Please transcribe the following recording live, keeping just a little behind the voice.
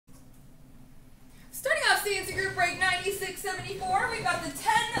Jersey Group break 9674. We've got the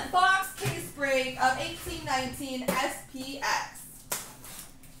 10 box case break of 1819 SPX.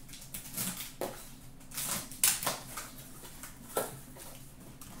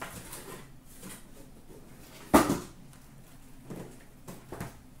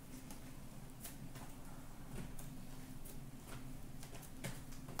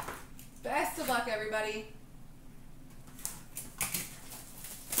 Best of luck, everybody.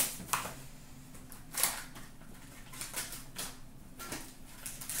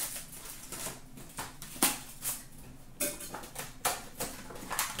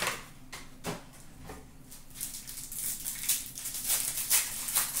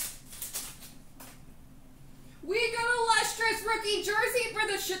 We got a lustrous rookie jersey for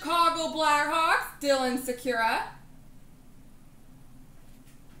the Chicago Blackhawks, CloutsnChara.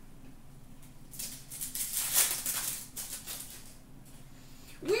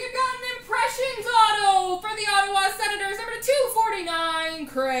 We've got an Impressions auto for the Ottawa Senators, number 249,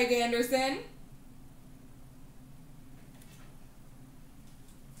 Craig Anderson.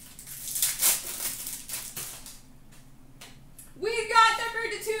 We've got number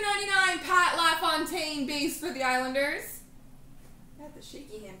 299, Pat LaFontaine base for the Islanders. I got the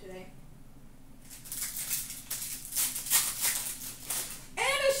shaky hand today. And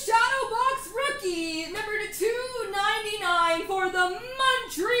a Shadow Box rookie, number 299 for the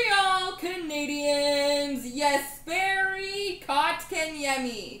Montreal Canadiens. Yes, Barry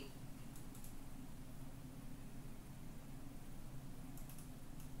Kotkaniemi.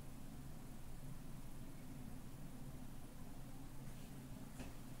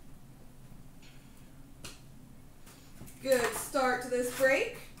 Good start to this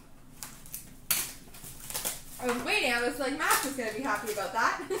break. I was waiting. I was like, Max is going to be happy about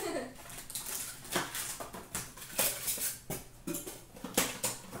that.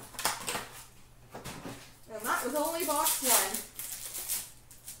 And that was only box one.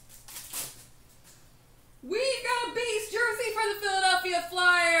 We've got a base jersey for the Philadelphia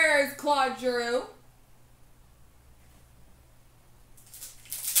Flyers, Claude Giroux.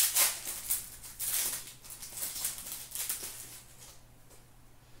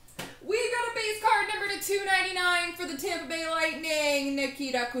 We've got a base card number 299 for the Tampa Bay Lightning,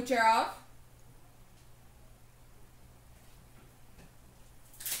 Nikita Kucherov.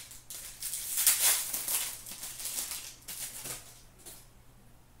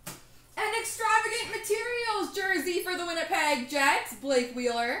 An Extravagant Materials jersey for the Winnipeg Jets, Blake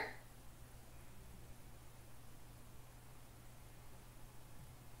Wheeler.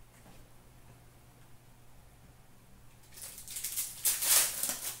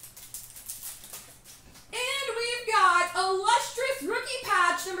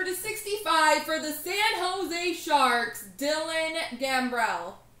 Number 265 for the San Jose Sharks, Dylan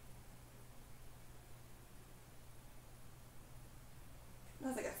Gambrell.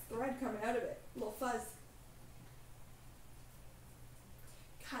 That's like a thread coming out of it. A little fuzz.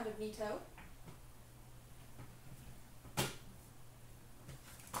 Kind of neato.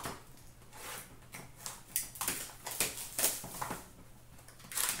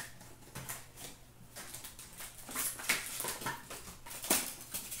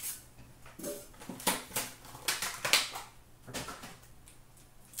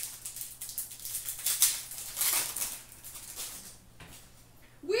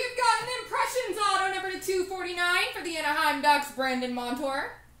 We've got an Impressions auto number 249 for the Anaheim Ducks, Brandon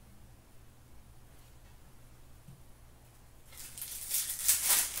Montour.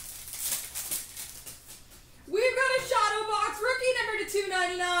 We've got a Shadow Box rookie number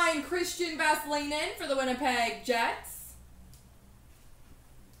 299, Christian Vasilinen for the Winnipeg Jets.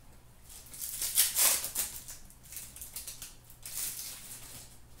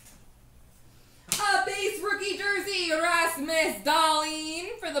 A base rookie jersey, Rasmus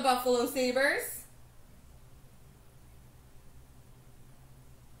Dahlin for the Buffalo Sabres.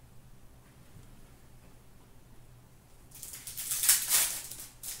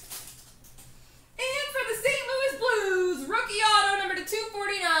 And for the St. Louis Blues, rookie auto number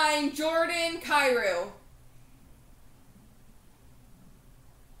 249, Jordan Kyrou.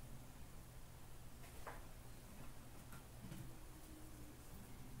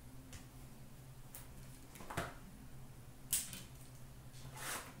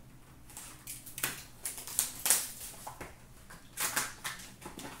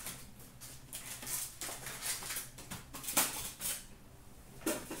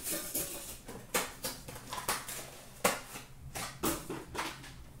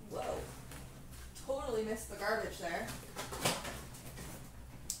 Missed the garbage there.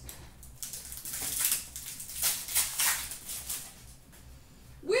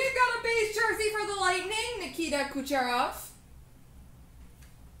 We've got a base jersey for the Lightning, Nikita Kucherov.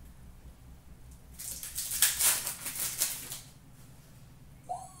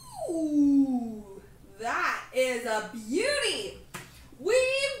 Ooh, that is a beauty.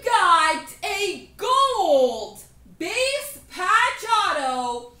 We've got a gold base patch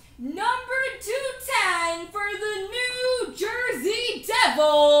auto, number 210 for the New Jersey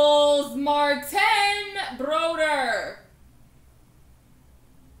Devils, Martin Brodeur.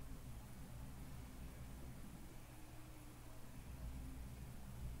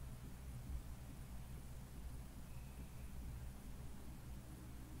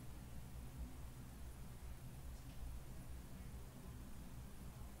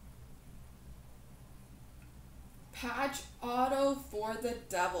 Patch auto for the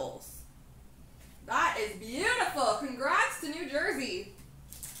Devils. That is beautiful. Congrats to New Jersey.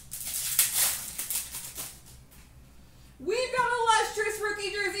 We've got a lustrous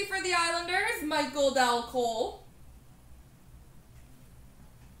rookie jersey for the Islanders, Michael Del Cole.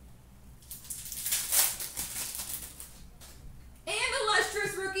 And a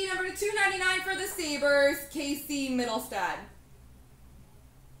lustrous rookie number 299 for the Sabres, Casey Mittelstadt.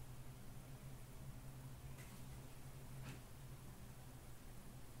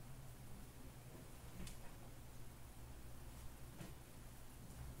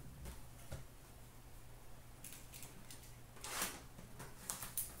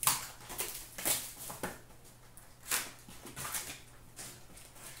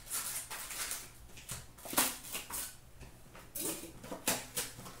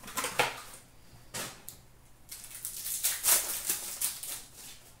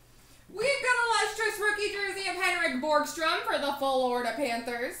 Jersey of Henrik Borgstrom for the Florida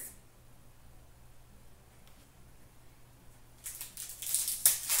Panthers.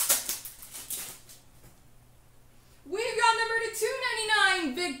 We've got number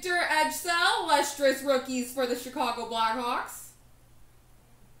 299, Victor Edgesell, lustrous rookies for the Chicago Blackhawks.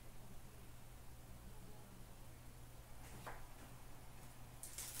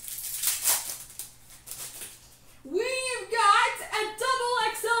 We've got a double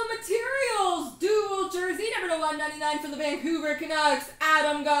XL Materials dual jersey, number 199 for the Vancouver Canucks,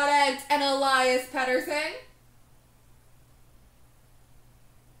 Adam Gaudette and Elias Pettersson.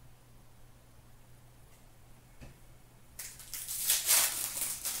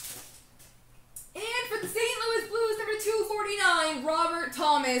 And for the St. Louis Blues, number 249, Robert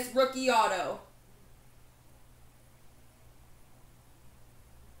Thomas, rookie auto.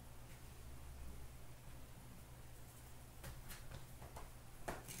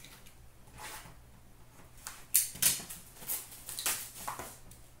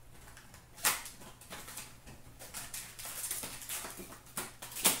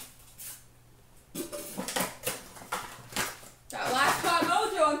 That last card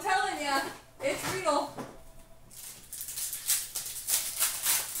mojo, I'm telling ya, it's real.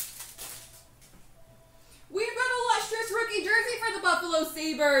 We've got a lustrous rookie jersey for the Buffalo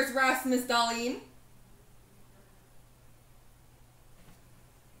Sabres, Rasmus Dahlin.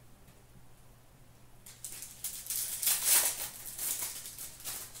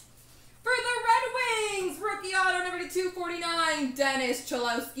 For the Red Wings, rookie auto number 249, Dennis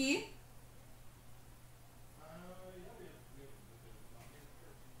Cholowski.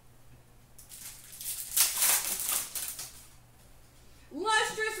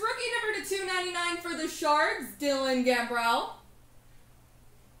 Lustrous rookie number 299 for the Sharks, Dylan Gambrell.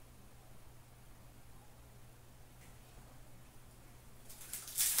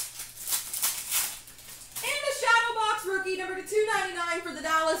 And the Shadow Box rookie number 299 for the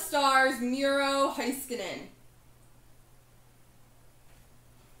Dallas Stars, Miro Heiskanen.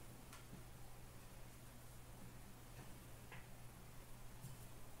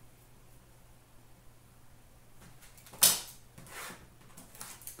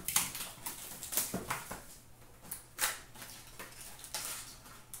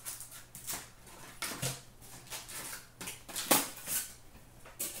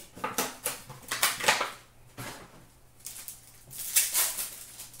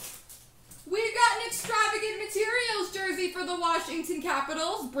 Extravagant Materials jersey for the Washington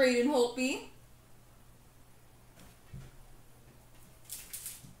Capitals, Braden Holtby.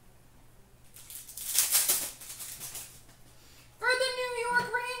 For the New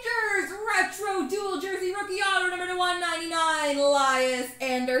York Rangers, retro dual jersey rookie auto number 199, Elias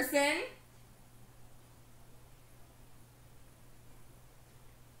Anderson.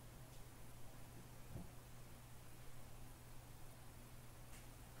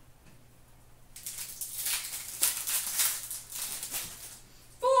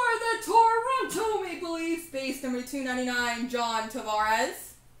 Toronto Maple Leafs, base number 299, John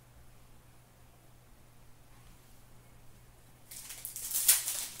Tavares.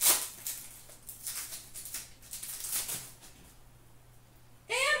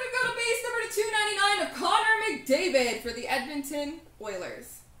 for the Edmonton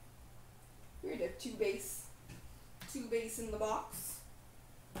Oilers. Weird to have two base in the box.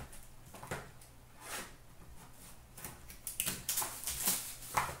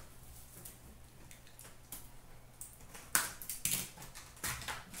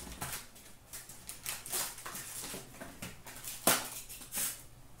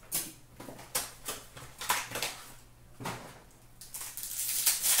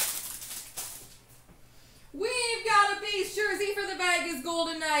 We've got a base jersey for the Vegas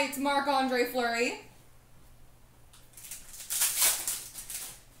Golden Knights, Marc-Andre Fleury.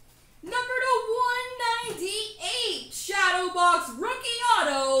 Number to 198, Shadow Box Rookie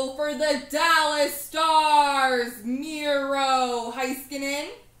Auto for the Dallas Stars, Miro Heiskanen.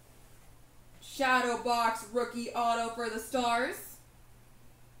 Shadow Box Rookie Auto for the Stars.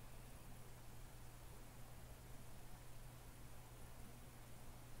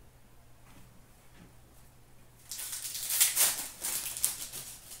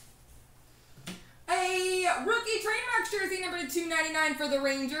 Rookie trademark jersey number to 299 for the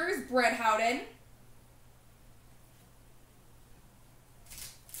Rangers, Brett Howden.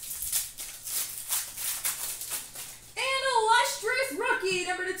 And illustrious rookie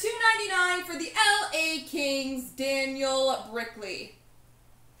number to 299 for the LA Kings, Daniel Brickley.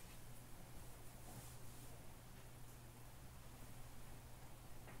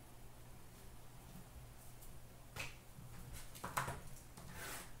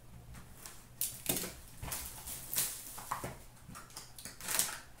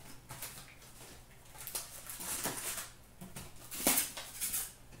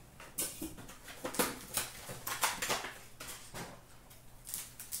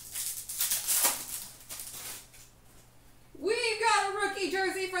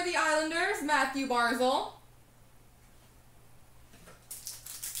 Jersey for the Islanders, Matthew Barzal.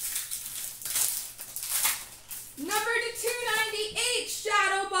 Number to 298,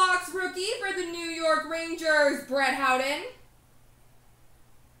 Shadow Box Rookie for the New York Rangers, Brett Howden.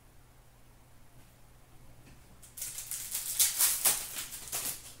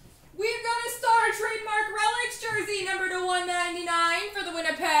 We've got a Star Trademark Relics jersey, number to 199 for the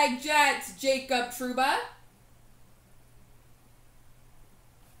Winnipeg Jets, Jacob Trouba.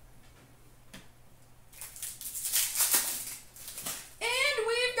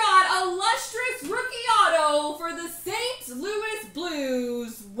 Rookie Auto for the St. Louis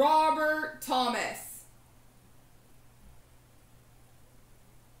Blues, Robert Thomas.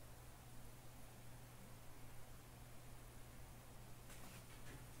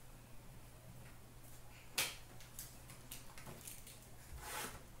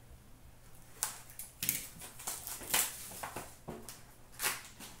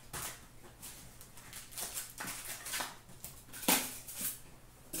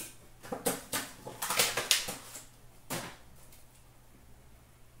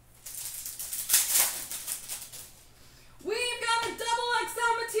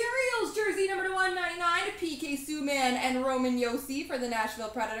 Number to 199, PK Subban and Roman Josi for the Nashville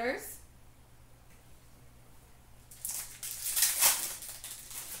Predators.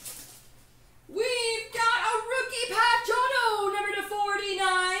 We've got a rookie patch auto, number to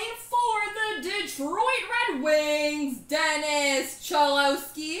 49 for the Detroit Red Wings, Dennis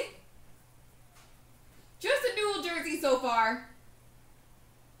Cholowski. Just a dual jersey so far.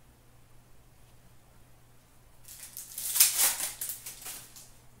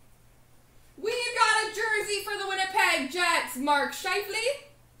 For the Winnipeg Jets, Mark Scheifele.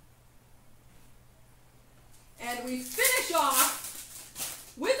 And we finish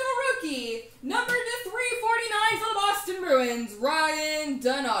off with a rookie, number to 349 for the Boston Bruins, Ryan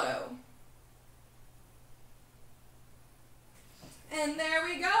Donato. And there